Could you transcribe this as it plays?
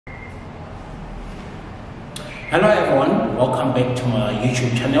Hello everyone, welcome back to my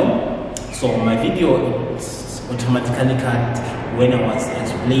YouTube channel. So my video is automatically cut when I was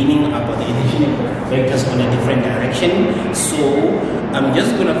explaining about the addition of vectors on a different direction. So I'm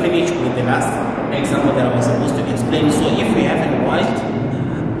just gonna finish with the last example that I was supposed to explain. So if you haven't watched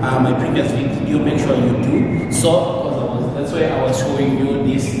my previous video, make sure you do so, that's why I was showing you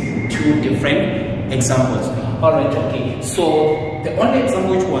these two different examples. Alright, okay, so the only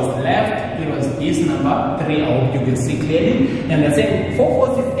example which was left, it was this number 3. I hope you can see clearly. And they're saying 4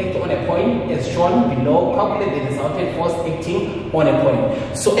 forces act on a point as shown below. Calculate the resultant force acting on a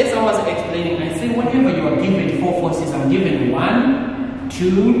point. So as I was explaining, I said whenever you are given 4 forces, I'm given 1,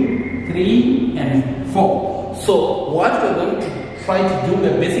 2, 3, and 4. So what we're going to try to do,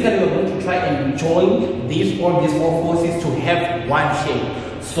 basically we're going to try and join all these 4 forces to have one shape.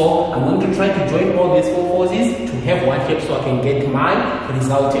 So I'm going to try to join all these 4 forces to have one shape so I can get my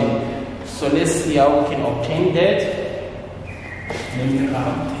resultant. So let's see how we can obtain that. Let me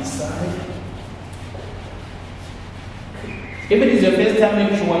grab this side. If it is your first time,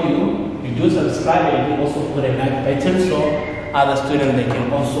 make sure you do subscribe and you also put a like button so other students they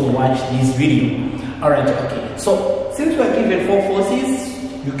can also watch this video. Alright, okay. So since we are given 4 forces,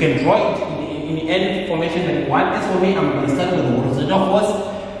 you can draw it in any formation that you want. As for me, I'm going to start with the horizontal force.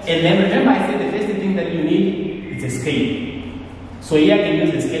 And then remember I said the first thing that you need is a scale. So here I can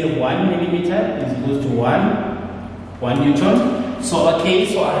use a scale of 1 millimeter is equals to 1 Newton. So okay,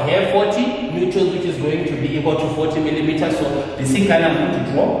 so I have 40 newtons, which is going to be equal to 40 millimeters. So the second I'm going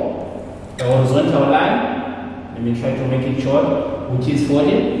to draw the horizontal line. Let me try to make it short, which is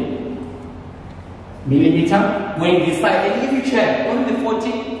 40 millimeter. Going this side, and if you check on the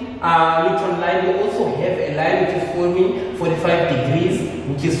 40 Newton line, you also have a line which is forming 45 degrees,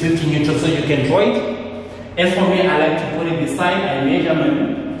 which is 50 Newton. So you can draw it. As for me, I like to put it this side. I measure my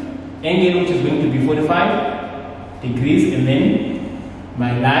angle, which is going to be 45 degrees, and then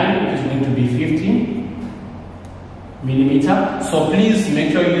my line, which is going to be 50 millimeter. So please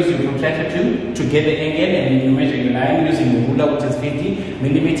make sure you use your protractor to get the angle, and then you measure your line using the ruler, which is 50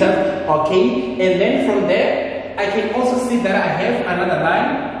 millimeter. Okay, and then from there, I can also see that I have another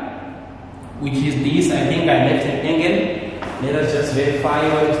line, which is this. I think I left an angle. Let us just verify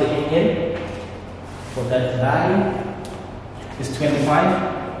what is the angle for that line. It's 25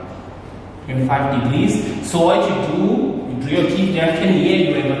 degrees. So what you do, you draw your teeth junction here.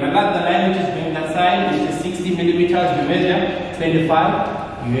 You have another line which is going that side, which is 60 millimeters. You measure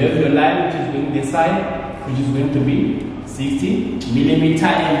 25. You have your line which is going this side, which is going to be 60 millimeter.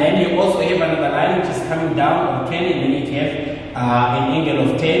 And then you also have another line which is coming down of 10, and then you have an angle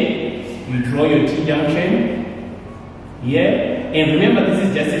of 10. You draw your T-junction here, and remember this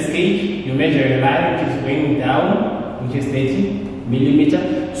is just a scale. You measure your line which is going down, which is 30 millimeter.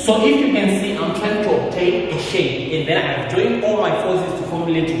 So if you can see, I'm trying to obtain a shape, and then I'm doing all my forces to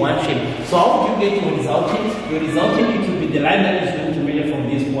formulate one shape. So how do you get your resultant? Your resultant, it will be the line that is going to measure from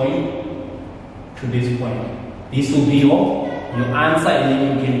this point to this point. This will be your answer, and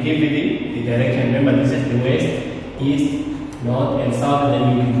then you can give it the direction. Remember, this is the west, east, north, and south, and then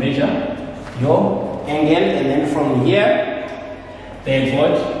you can measure your angle, and then from here, there's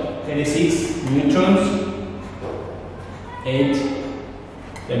what? 36 newtons, 8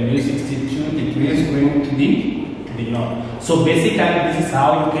 W62 degrees going to the north. So basically, this is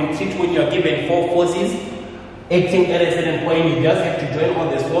how you can treat when you're given 4 forces acting at a certain point. You just have to join all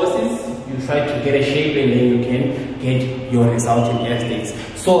these forces. You try to get a shape, and then you can get your resultant estates.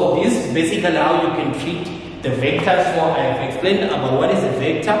 So this is basically how you can treat the vectors. So I have explained about what is a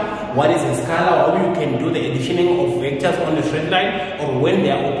vector, what is a scalar, how you can do the additioning of vectors on a straight line, or when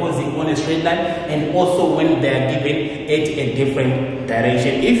they are opposing on a straight line, and also when they are given at a different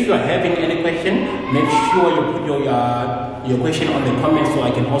direction. If you are having any question, make sure you put your question on the comments so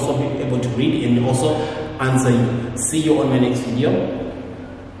I can also be able to read and also answer you. See you on my next video.